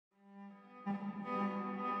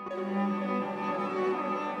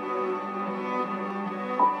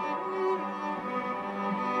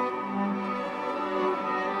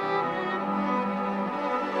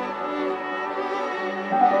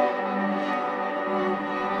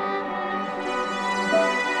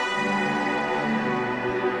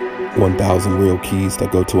1,000 real keys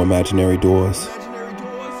that go to imaginary doors.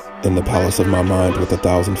 In the palace of my mind with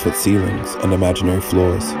 1,000-foot ceilings and imaginary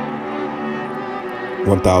floors.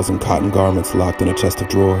 1,000 cotton garments locked in a chest of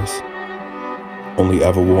drawers, only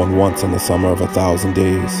ever worn once in the summer of 1,000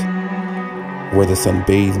 days, where the sun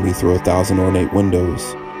bathed me through 1,000 ornate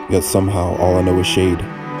windows, yet somehow all I know is shade.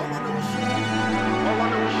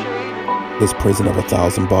 This prison of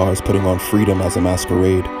 1,000 bars putting on freedom as a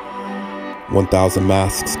masquerade. 1,000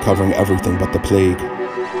 masks covering everything but the plague.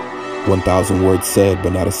 1,000 words said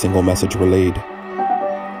but not a single message relayed.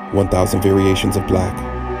 1,000 variations of black,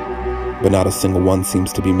 but not a single one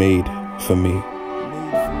seems to be made for me.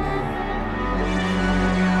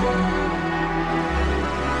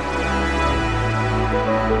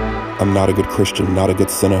 I'm not a good Christian, not a good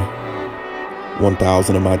sinner.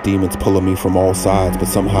 1,000 of my demons pulling me from all sides, but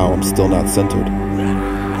somehow I'm still not centered.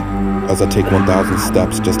 As I take 1,000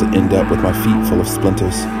 steps just to end up with my feet full of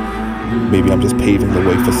splinters. Maybe I'm just paving the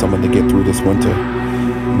way for someone to get through this winter.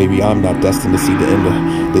 Maybe I'm not destined to see the end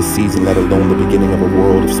of this season, let alone the beginning of a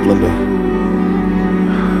world of splendor.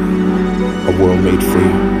 A world made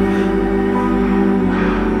free.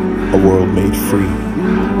 A world made free.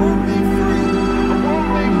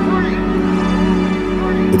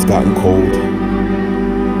 It's gotten cold.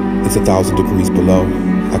 It's 1,000 degrees below.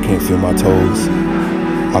 I can't feel my toes.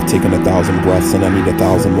 I've taken 1,000 breaths and I need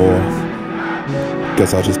 1,000 more.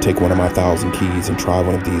 Guess I'll just take one of my 1,000 keys and try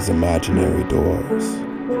one of these imaginary doors.